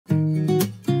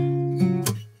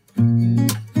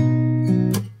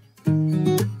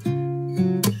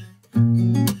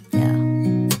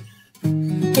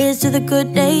to the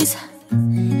good days,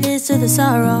 here's to the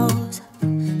sorrows.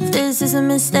 If this is a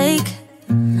mistake,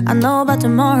 I know about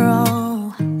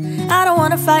tomorrow. I don't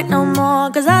wanna fight no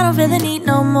more, cause I don't feel the need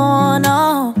no more,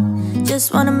 no.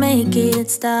 Just wanna make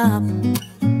it stop.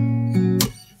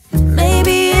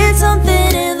 Maybe it's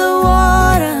something in the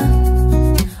water,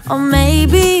 or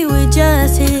maybe we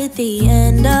just hit the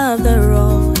end of the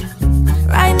road.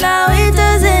 Right now it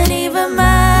doesn't even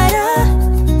matter.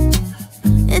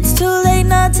 It's too late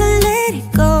not to let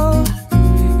it go.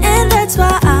 And that's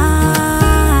why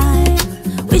I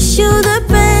wish you the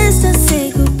best and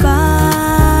say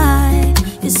goodbye.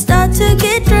 You start to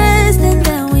get dressed and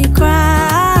then we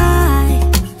cry,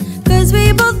 cause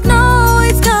we both know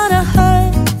it's gonna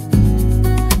hurt,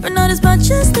 but not as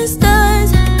much as this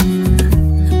does.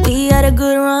 We had a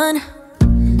good run,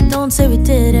 don't say we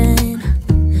didn't.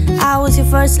 I was your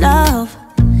first love,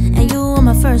 and you were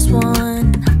my first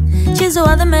one. Cheers to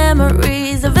all the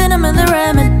memories, the venom and the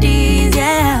remedies,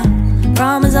 yeah.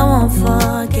 Promise I won't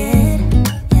forget,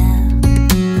 yeah.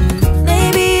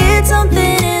 Maybe it's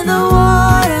something in the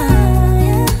water,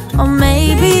 or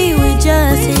maybe we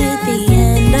just hit the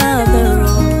end of the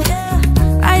road.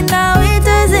 Right now it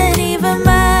doesn't even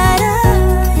matter.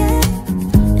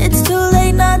 It's too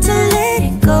late not to let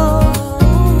it go.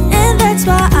 And that's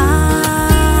why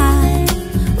I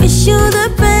wish you the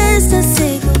best and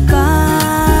say goodbye.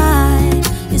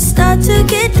 You start to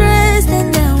get dressed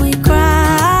and then we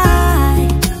cry,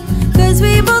 cause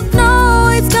we both know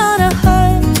it's gonna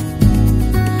hurt,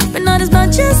 but not as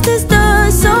much as this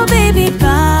does. So baby,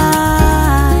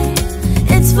 bye.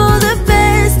 It's for the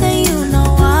best and you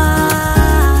know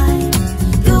why.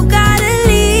 You gotta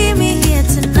leave me here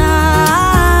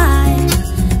tonight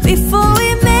before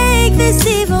we make this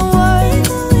even worse.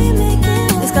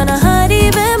 It's gonna hurt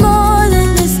even more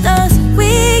than this does.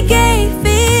 We gave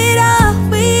it all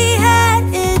we had,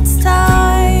 it's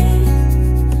time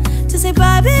to say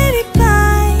bye, baby,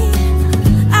 bye.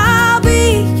 I'll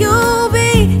be, you'll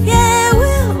be, yeah,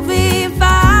 we'll be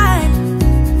fine.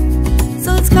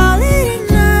 So let's call it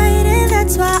a night, and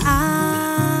that's why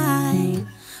I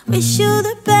wish you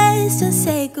the best and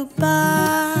say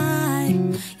goodbye.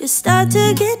 You start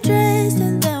to get dressed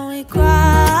and then we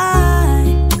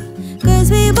cry, cause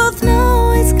we both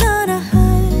know it's gonna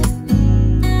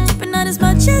hurt, but not as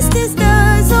much as this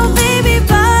does. So baby,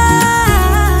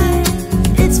 bye.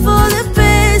 It's for the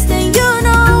best and you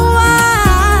know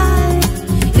why.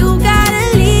 You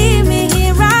gotta leave me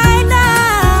here right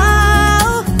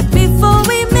now before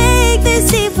we make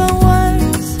this even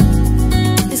worse.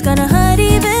 It's gonna hurt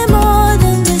even more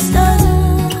than this does.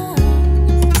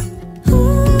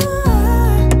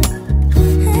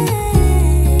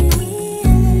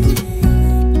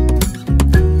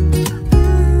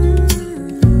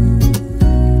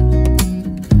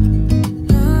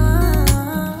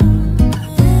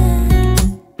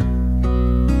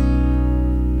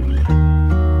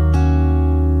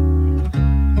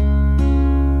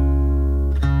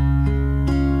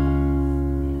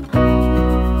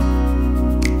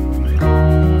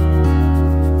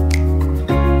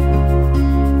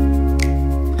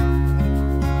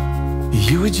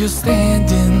 You were just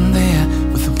standing there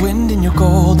with the wind in your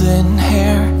golden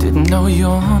hair. Didn't know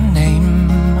your name,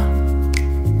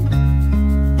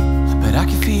 but I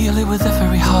could feel it with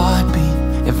every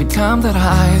heartbeat, every time that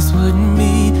our eyes would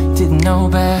meet. Didn't know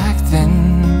back then.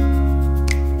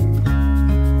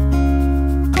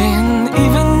 And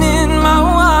even in my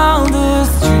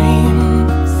wildest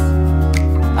dreams,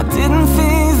 I didn't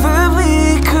think that we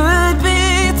could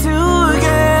be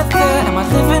together. Am I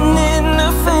living in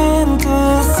a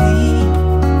fantasy,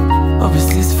 or is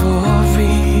this for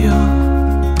real?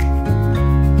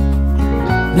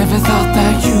 Never thought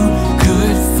that you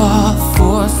could fall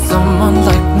for someone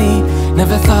like me.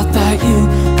 Never thought that you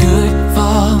could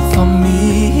fall for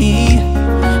me.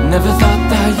 Never thought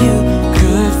that you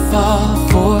could fall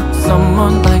for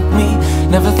someone like me.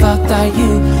 Never thought that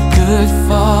you could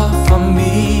fall for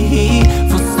me.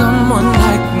 For someone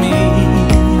like me.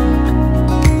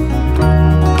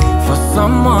 For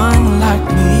someone like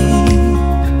me.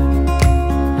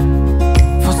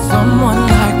 For someone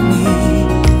like me.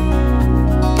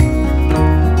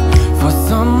 For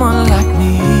someone like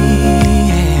me,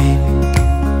 yeah.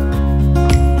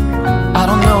 I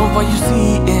don't know what you see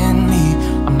in me.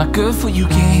 I'm not good for you,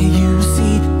 can't you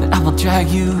see that I will drag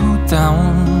you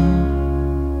down?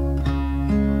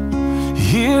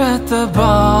 Here at the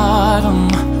bottom,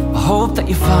 I hope that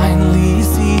you finally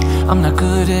see I'm not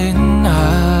good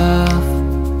enough.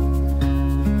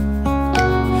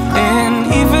 And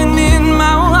even in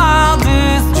my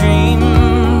wildest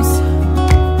dreams,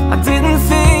 I didn't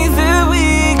think that we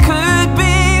could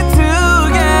be together.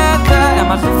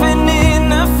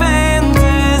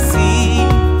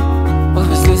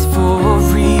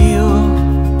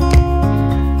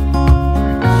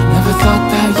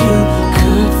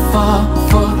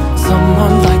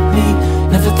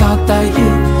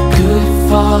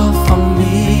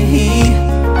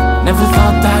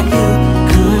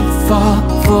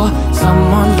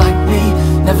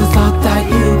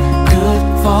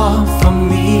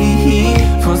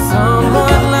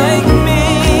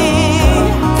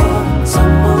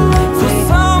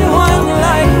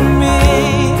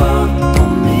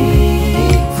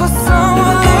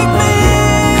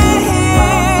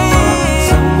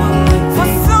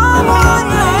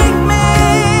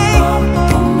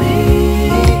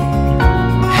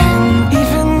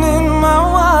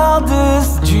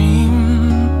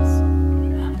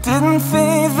 didn't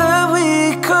think that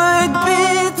we could be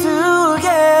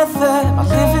together. Am I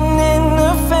living in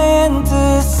a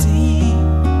fantasy,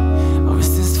 or is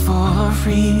this for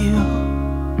real?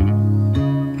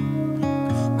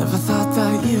 Never thought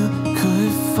that you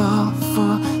could fall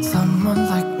for someone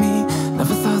like me.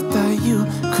 Never thought that you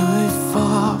could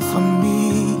fall for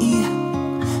me.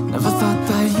 Never thought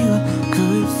that you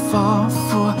could fall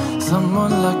for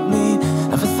someone like me.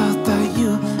 Never thought that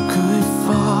you could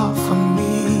fall for me.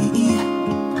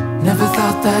 Never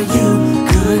thought that you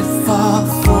could fall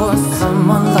for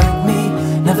someone like me.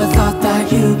 Never thought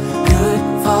that you could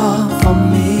fall for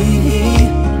me.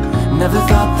 Never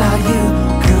thought that you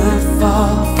could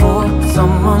fall for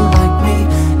someone like me.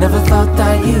 Never thought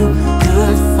that you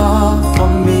could fall for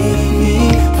me.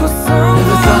 Never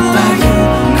thought that you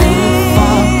could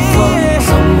fall for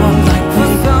someone like me.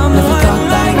 Never thought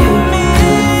that you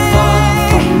could fall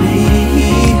for me.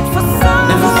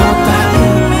 Never thought that you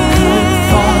could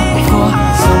fall for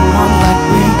someone like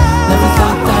me. Never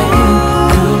thought that you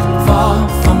could fall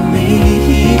for me.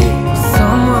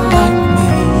 Someone like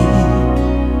me.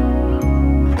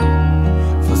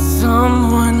 For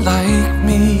someone like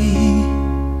me.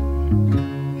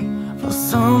 For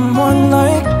someone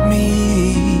like me.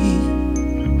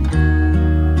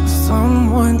 For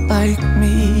someone like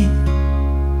me.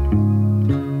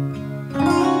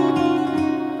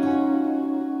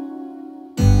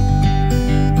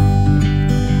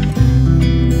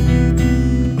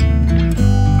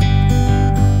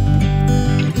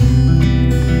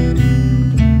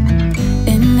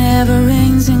 It never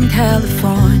rains in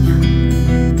California.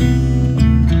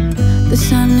 The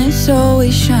sun is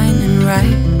always shining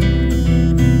bright.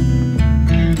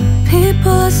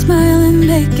 People are smiling,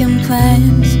 making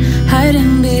plans,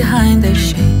 hiding behind their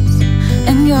shades,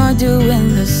 and you're doing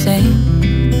the same.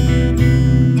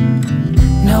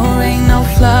 No rain, no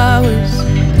flowers,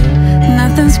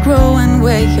 nothing's growing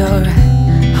where you're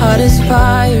at. Heart is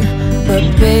fire, but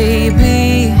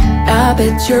baby, I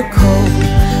bet you're cold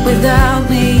without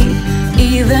me,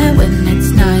 even when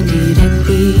it's 90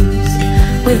 degrees.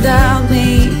 Without me,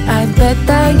 I bet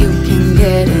that you can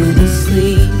get any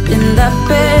sleep in that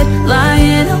bed,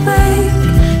 lying awake.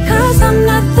 'Cause I'm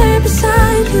not there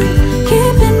beside you,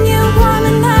 keeping you warm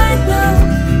at night. No,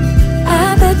 I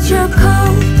bet you're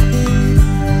cold.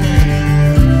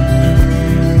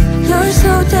 You're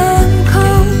so damn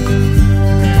cold.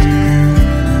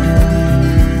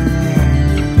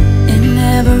 It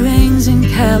never rains in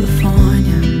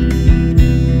California.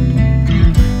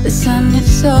 The sun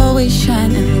is always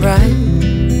shining bright.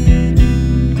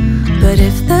 But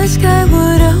if the sky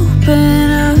would open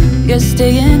up, you're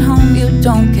staying home, you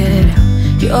don't get out.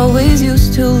 You always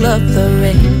used to love the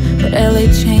rain, but LA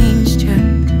changed you.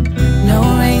 No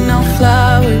rain, no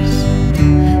flowers,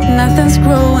 nothing's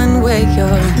growing where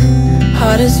you're at.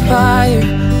 Heart is fire,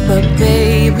 but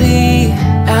baby,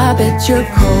 I bet you're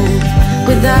cold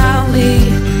without me,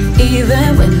 even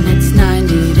when it's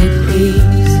 90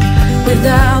 degrees.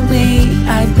 Without me,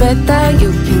 I bet that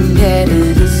you can get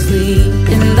any sleep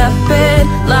in that bed,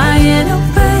 lying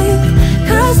awake.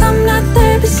 'Cause I'm not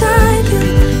there beside you,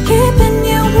 keeping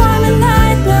you warm at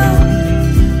night. No,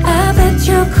 I bet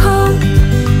you're cold.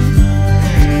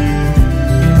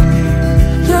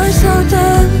 You're so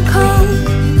damn cold.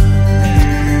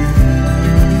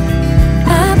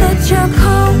 I bet you're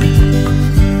cold.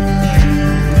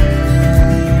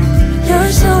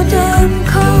 You're so damn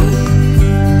cold.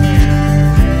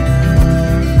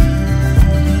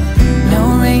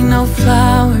 No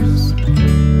flowers,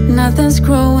 nothing's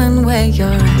growing where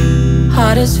you're at.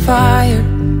 Heart is fire,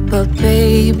 but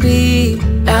baby,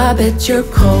 I bet you're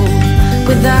cold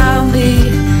without me,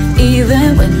 even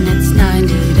when it's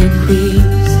 90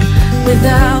 degrees.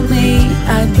 Without me,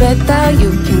 I bet that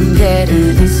you can get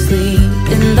any sleep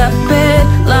in that bed,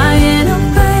 lying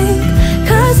awake.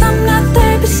 'Cause I'm not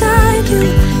there beside you,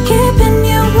 keeping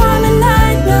you warm at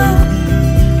night. No,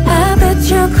 I bet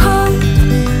you're cold.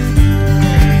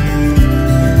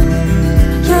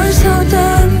 You're so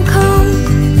damn cold.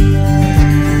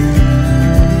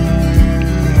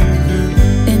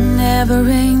 It never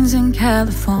rains in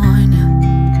California.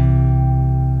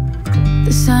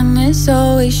 The sun is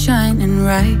always shining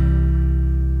bright.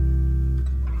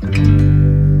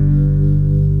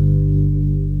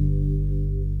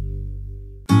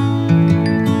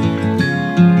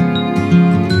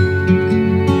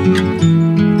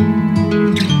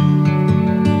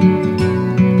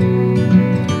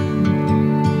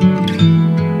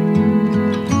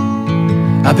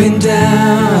 I've been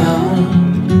down,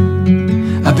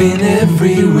 I've been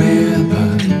everywhere,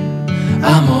 but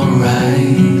I'm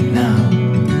alright now,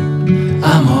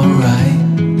 I'm alright.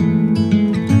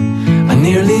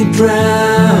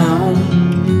 drown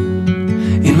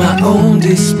in my own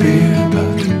despair,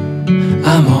 but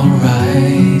I'm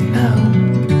alright now.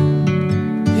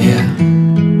 Yeah,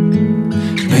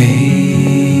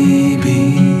 baby,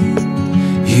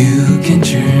 you can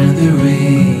turn the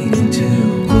rain into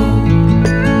gold.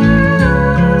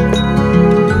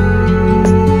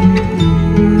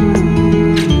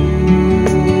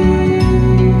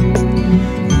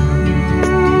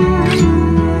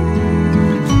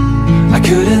 I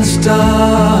couldn't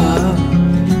stop,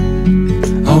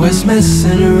 always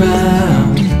messing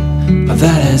around, but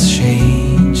that has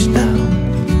changed now.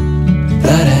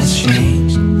 That has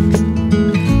changed.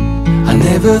 I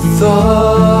never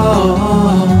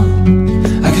thought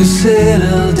I could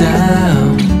settle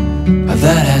down, but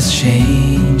that has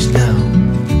changed now.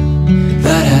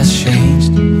 That has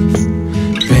changed.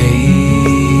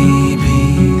 Baby,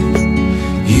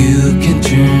 you can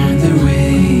turn the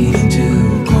rain into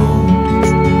gold.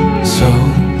 So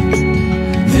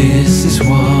this is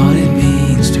what it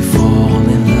means to fall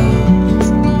in love.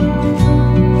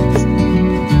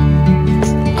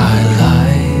 I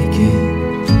like it.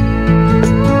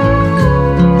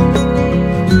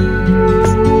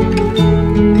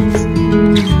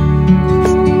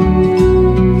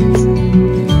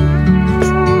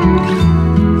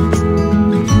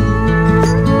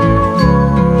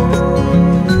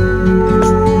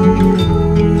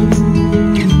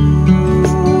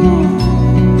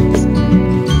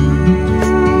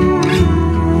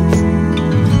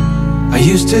 I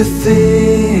used to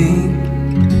think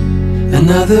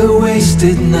another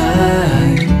wasted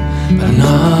night, but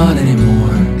not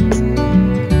anymore.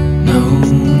 No,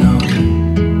 no.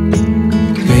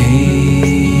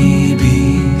 Baby,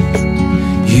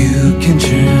 you can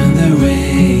turn the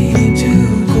rain into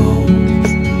gold.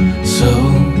 So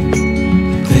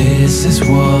this is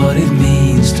what it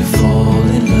means to fall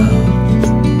in love.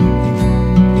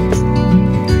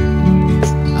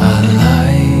 I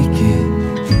like it.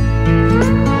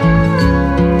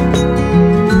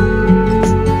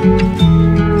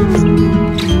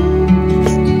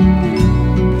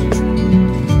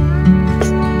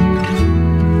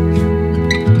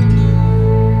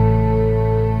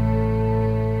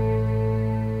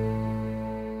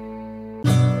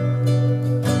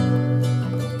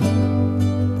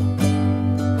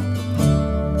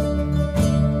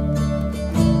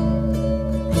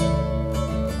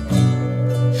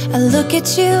 I look at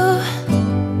you,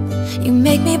 you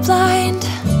make me blind.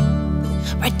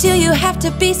 Why do you have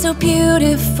to be so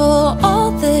beautiful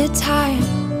all the time?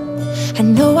 I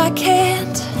know I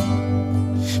can't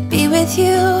be with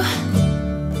you.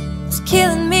 It's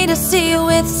killing me to see you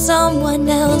with someone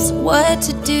else. What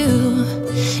to do?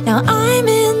 Now I'm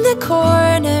in the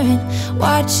corner and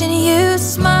watching you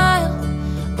smile,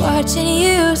 watching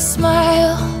you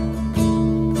smile.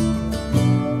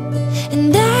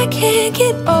 And I can't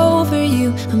get over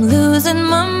you, I'm losing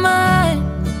my mind.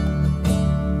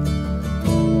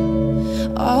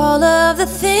 All of the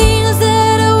things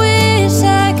that I wish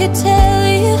I could tell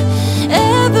you,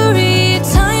 every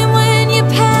time when you're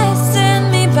passing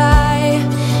me by,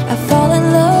 I fall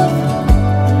in love.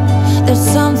 There's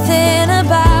something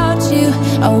about you,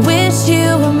 I wish you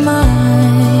were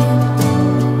mine.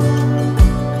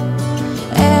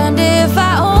 And if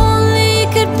I only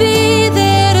could be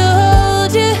there to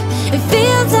hold you, it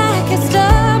feels like I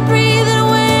stop breathing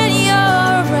when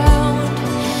you're around.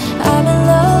 I'm in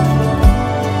love,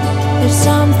 there's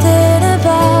something about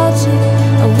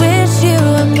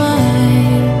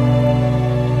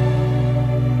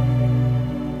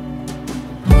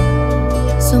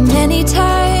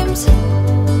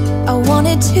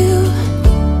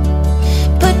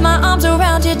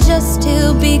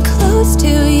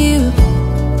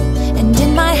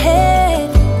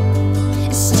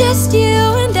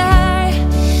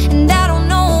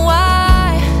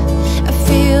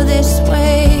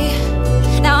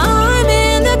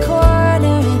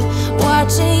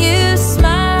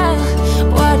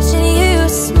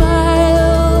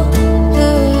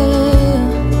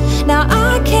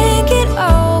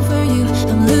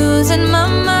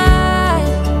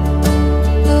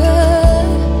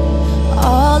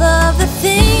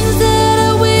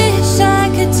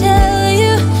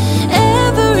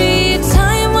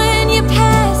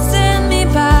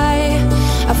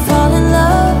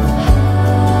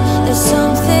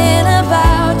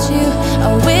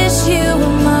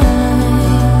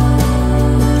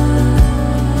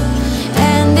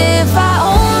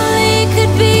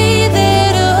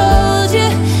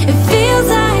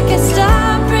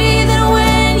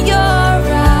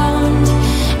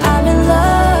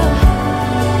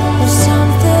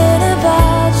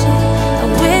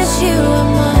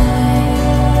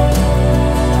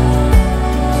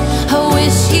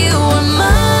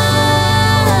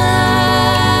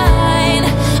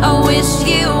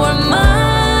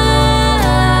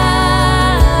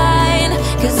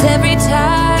every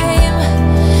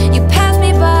time you pass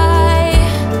me by,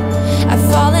 I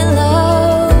fall in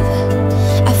love,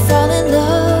 I fall in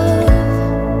love.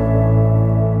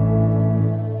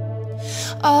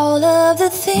 All of the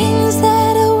things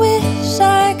that I wish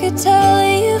I could tell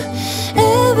you,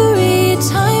 every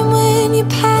time when you're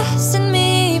passing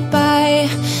me by,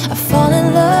 I fall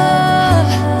in love.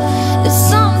 There's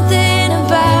something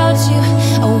about you,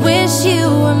 I wish you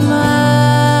were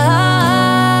mine.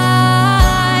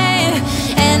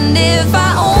 And if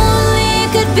I only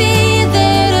could be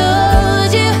there to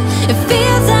hold you, it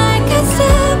feels like I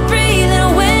stop breathing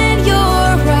when you're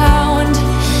around.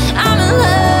 I'm in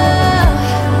love.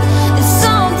 There's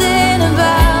something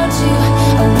about you,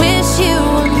 I wish you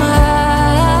were mine.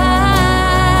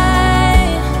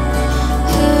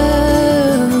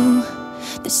 Ooh,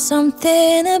 there's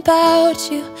something about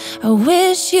you, I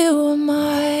wish you were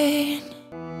mine.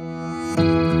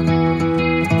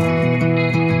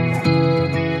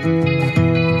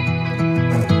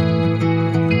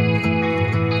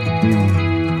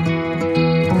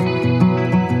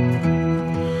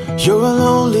 You're a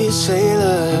lonely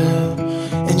sailor,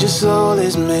 and your soul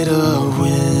is made of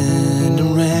wind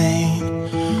and rain,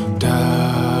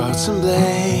 doubts and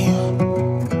blame.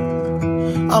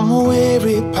 I'm a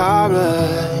weary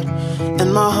pirate,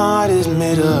 and my heart is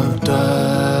made of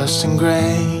dust and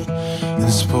grain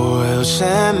and spoiled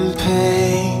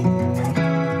champagne.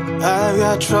 I've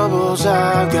got troubles,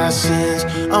 I've got sins,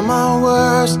 I'm my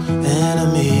worst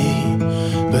enemy,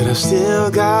 but I've still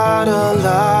got a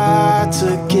lot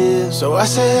to give. So I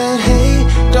said, hey,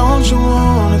 don't you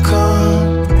wanna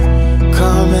come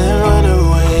and run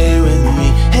away with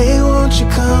me? Hey, won't you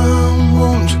come,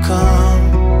 won't you come?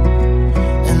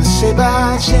 And say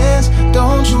by chance,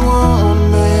 don't you wanna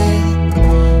make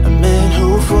a man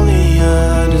who fully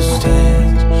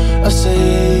understands a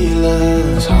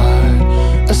sailor's heart,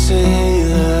 a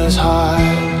sailor's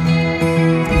heart.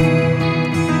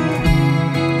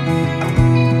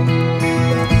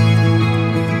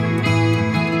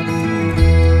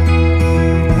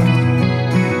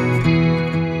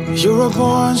 You're a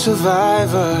born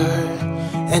survivor,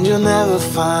 and you'll never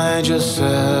find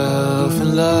yourself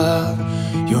in love.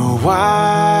 You're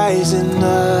wise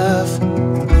enough.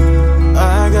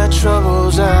 I got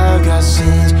troubles, I got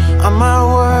sins, I'm my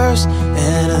worst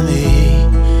enemy,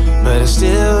 but I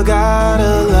still got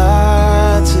a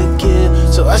lot to give.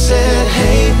 So I said,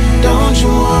 hey, don't you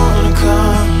wanna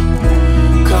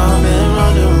come and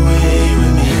run away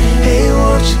with me? Hey,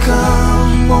 won't you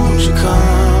come, won't you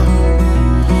come?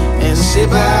 And say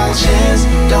by chance,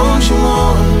 don't you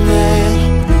want a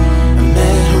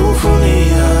man who fully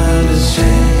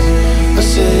understands a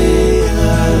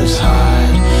sailor's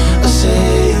heart, a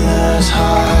sailor's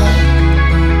heart.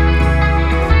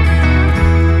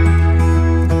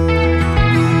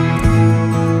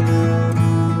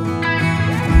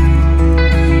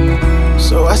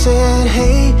 So I said,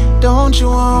 hey, don't you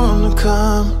wanna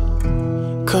come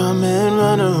and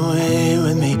run away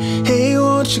with me? Hey,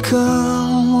 won't you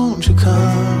come, won't you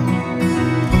come?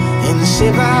 And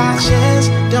say by chance,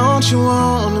 don't you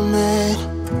want a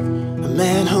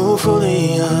man who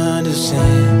fully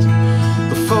understands,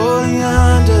 who fully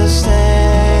understands.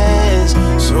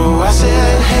 So I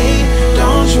said, hey,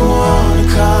 don't you wanna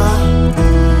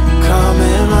come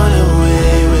and run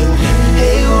away with me?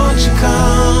 Hey, won't you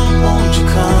come, won't you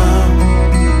come?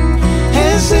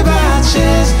 And say by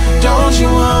chance, don't you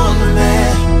want a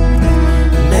man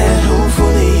who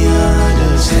fully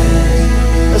understands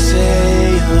a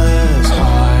sailor's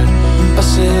heart, a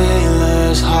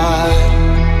sailor's heart.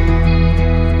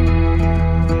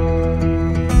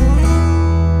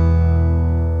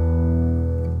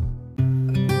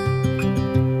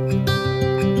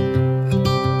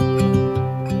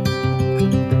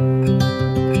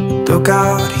 Look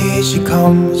out, here she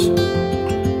comes,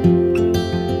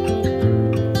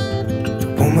 the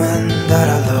woman that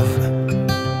I love.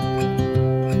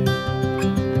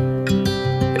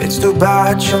 It's too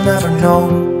bad she'll never know.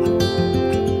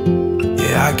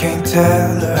 Yeah, I can't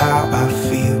tell her how I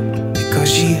feel, because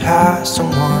she has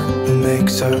someone who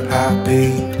makes her happy.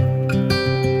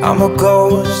 I'm a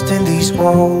ghost in these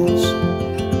walls,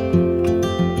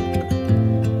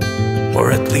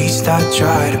 or at least I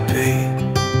try to be.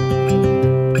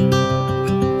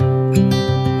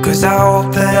 'Cause I hope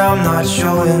that I'm not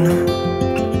showing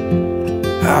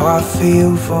how I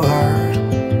feel for her,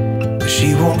 but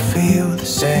she won't feel the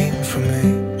same for me.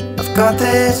 I've got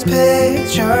this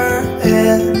picture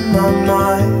in my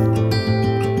mind,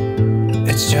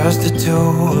 it's just the two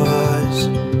of us,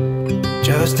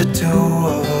 just the two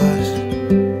of us.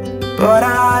 But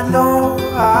I know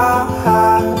I'll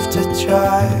have to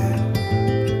try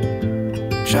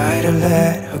try to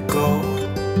let her go,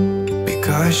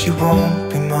 because she won't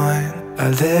be mine. I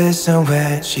listen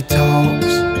when she talks,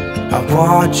 I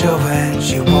watch her when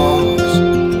she walks.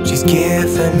 She's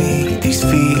giving me these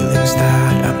feelings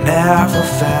that I've never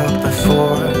felt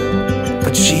before,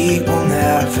 but she will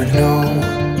never know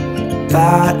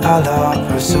that I love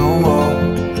her so well.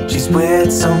 She's with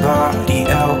somebody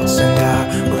else and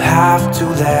I will have to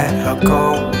let her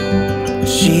go.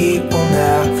 She will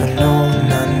never know,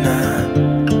 na-na,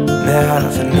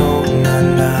 never know,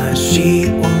 na-na. She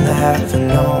will never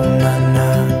know, na-na,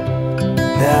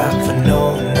 never know,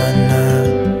 na-na.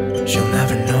 She'll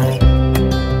never know.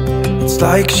 It's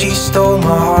like she stole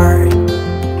my heart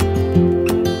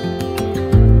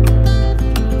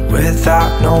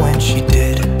without knowing she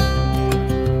did.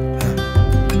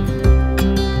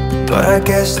 But I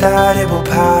guess that it will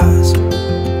pass.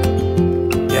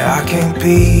 Yeah, I can't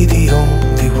be the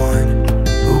only one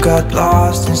who got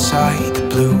lost inside the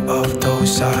blue of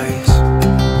those eyes.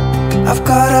 I've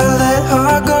gotta let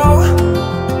her go.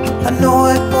 I know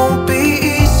it won't be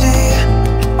easy.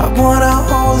 I wanna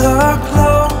hold her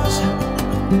close,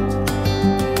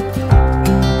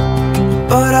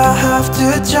 but I have to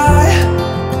try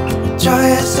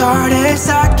as hard as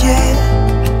I can,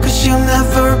 'cause she'll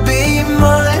never be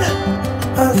mine.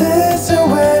 I listen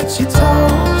when she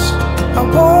talks, I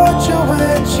watch her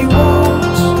when she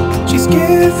walks. She's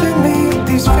giving me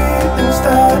these feelings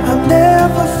that I've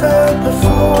never felt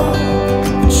before.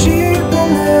 She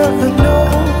will never know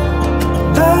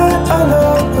that I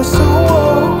love her so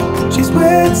well. She's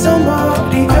with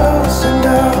somebody else and I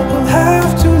will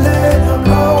have to let her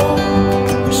go.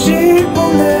 She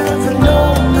will never know,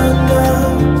 na-na,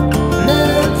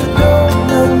 never know,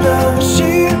 na-na.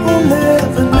 She will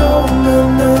never know,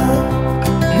 na-na,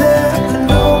 never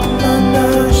know, na-na.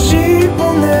 She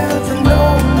will never know,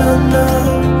 na-na,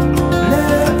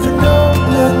 never know,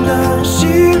 na-na.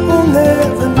 She will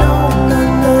never know,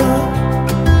 na-na,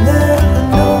 never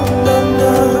know,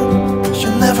 na-na.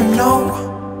 She'll never know.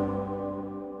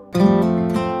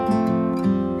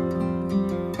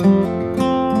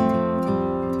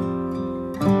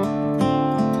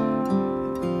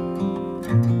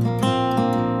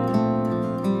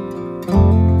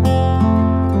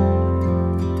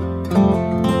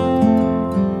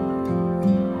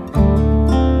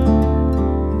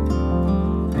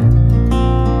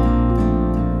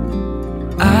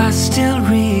 I still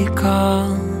recall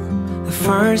the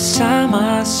first time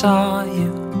I saw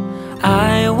you.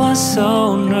 I was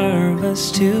so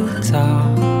nervous to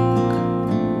talk.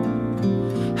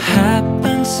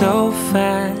 Happened so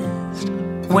fast.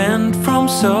 Went from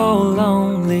so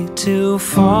lonely to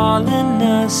falling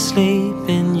asleep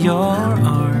in your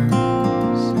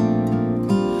arms.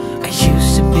 I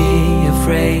used to be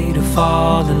afraid to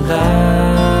fall in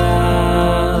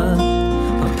love.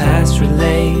 My past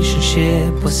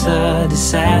relationship was a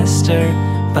disaster,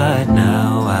 but now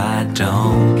I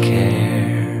don't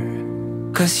care.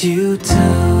 'Cause you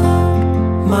took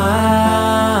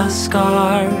my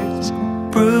scars,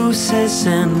 bruises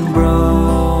and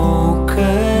broken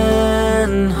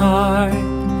heart,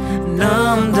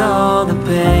 numbed all the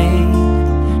pain,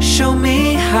 show me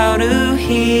how to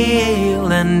heal,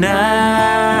 and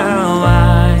now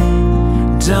I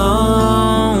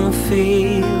don't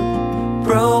feel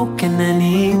broken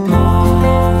anymore.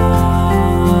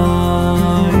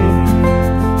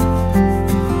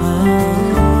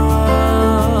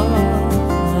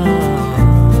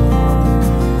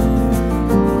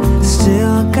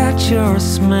 Still got your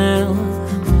smell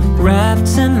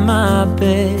wrapped in my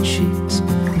bedsheets.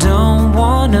 Don't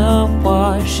wanna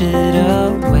wash it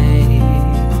away.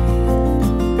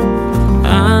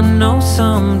 I know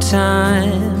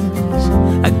sometimes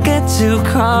I get too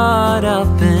caught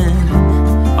up in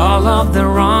all of the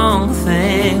wrong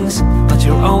things, but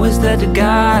you're always there to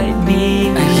guide me.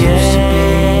 I used to be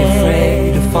afraid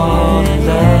to fall in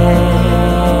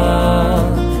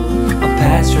love. A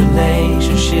past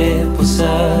relationship was a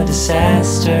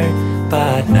disaster,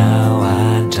 but now I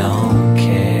don't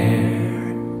care.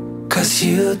 'Cause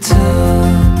you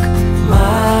took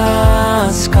my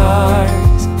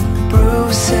scars,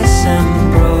 bruises and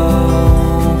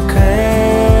broken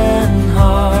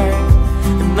heart,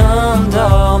 numbed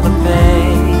all the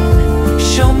pain,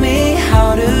 show me how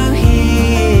to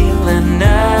heal, and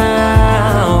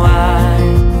now I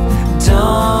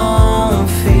don't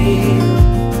feel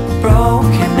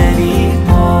broken anymore.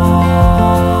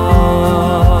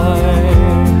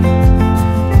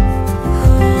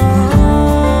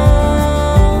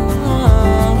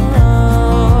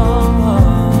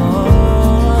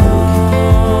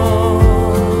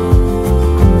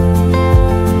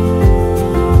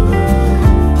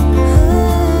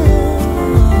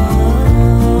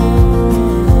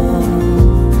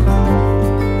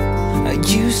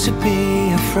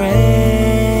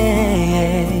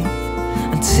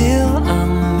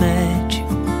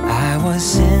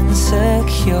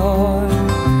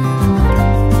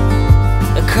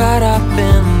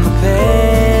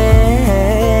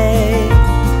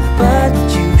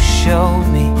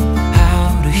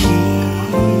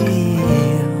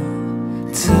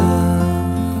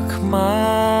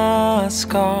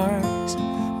 scars,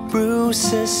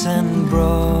 bruises and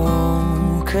broken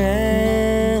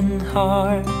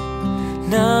heart,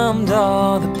 numbed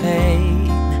all the pain.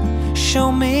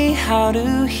 Show me how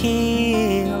to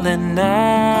heal, and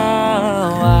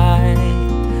now I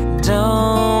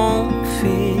don't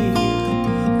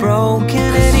feel broken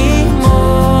anymore.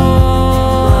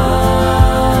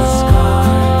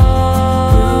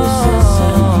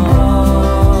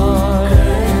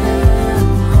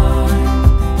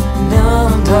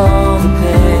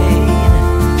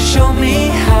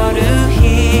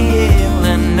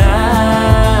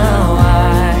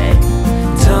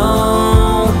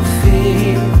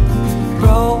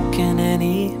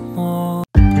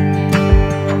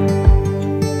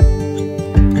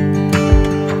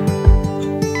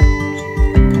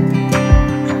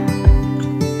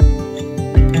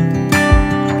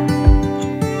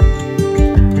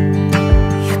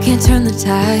 Turn the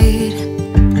tide,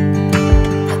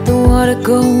 let the water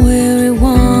go where it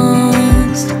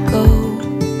wants to go.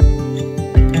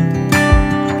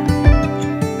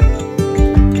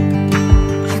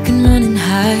 You can run and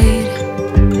hide,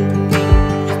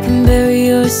 you can bury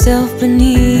yourself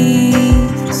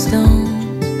beneath the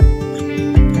stones.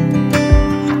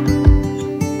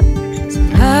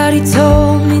 Somebody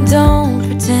told me don't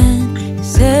pretend,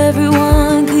 'cause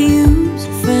everyone could use a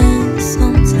friend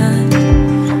sometimes.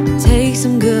 Take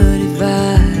some good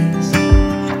advice.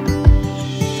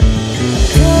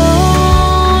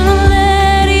 Don't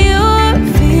let your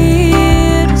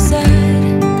fear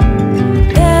decide.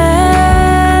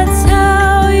 That's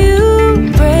how you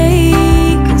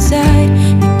break inside.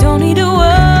 You don't need to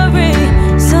worry.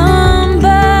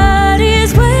 Somebody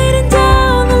is waiting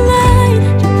down the line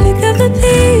to pick up the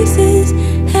pieces.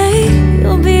 Hey,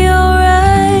 you'll be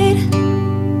alright.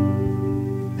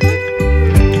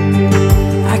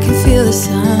 I can feel the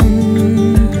sun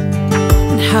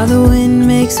and how the wind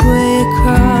makes way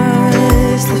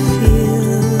across the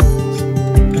fields.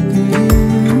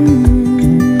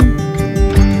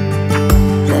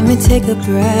 Let me take a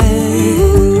breath.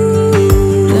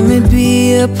 Let me be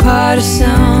a part of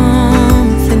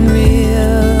something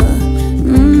real.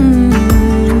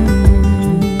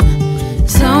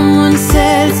 Someone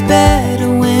said it's better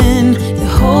when you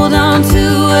hold on to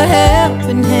a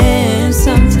helping hand.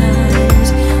 Sometimes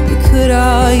we could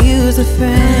all use a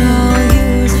friend.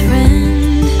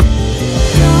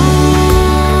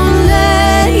 Don't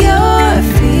let your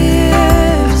fear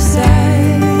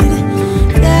decide.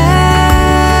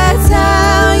 That's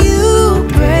how you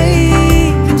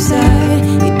break inside.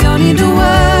 You don't need to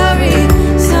worry.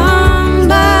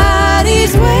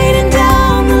 Somebody's waiting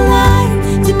down the line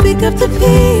to pick up the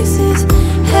pieces.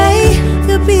 Hey,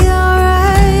 you'll be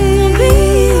alright.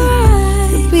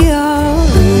 You'll be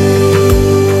alright.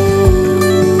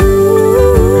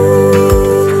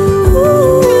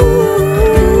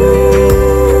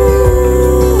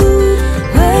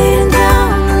 Waiting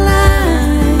down the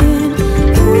line.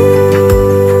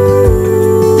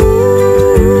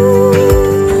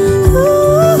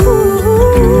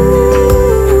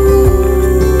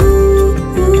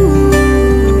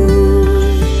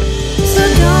 So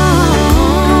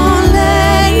don't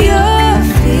let your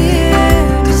fear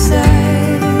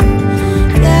decide.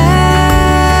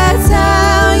 That's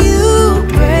how you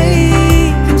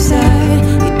break inside.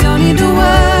 You don't need to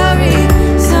worry.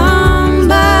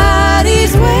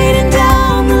 Somebody's waiting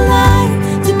down the line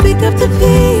to pick up the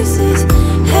pieces.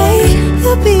 Hey,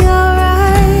 you'll be alright.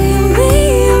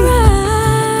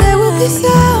 There will be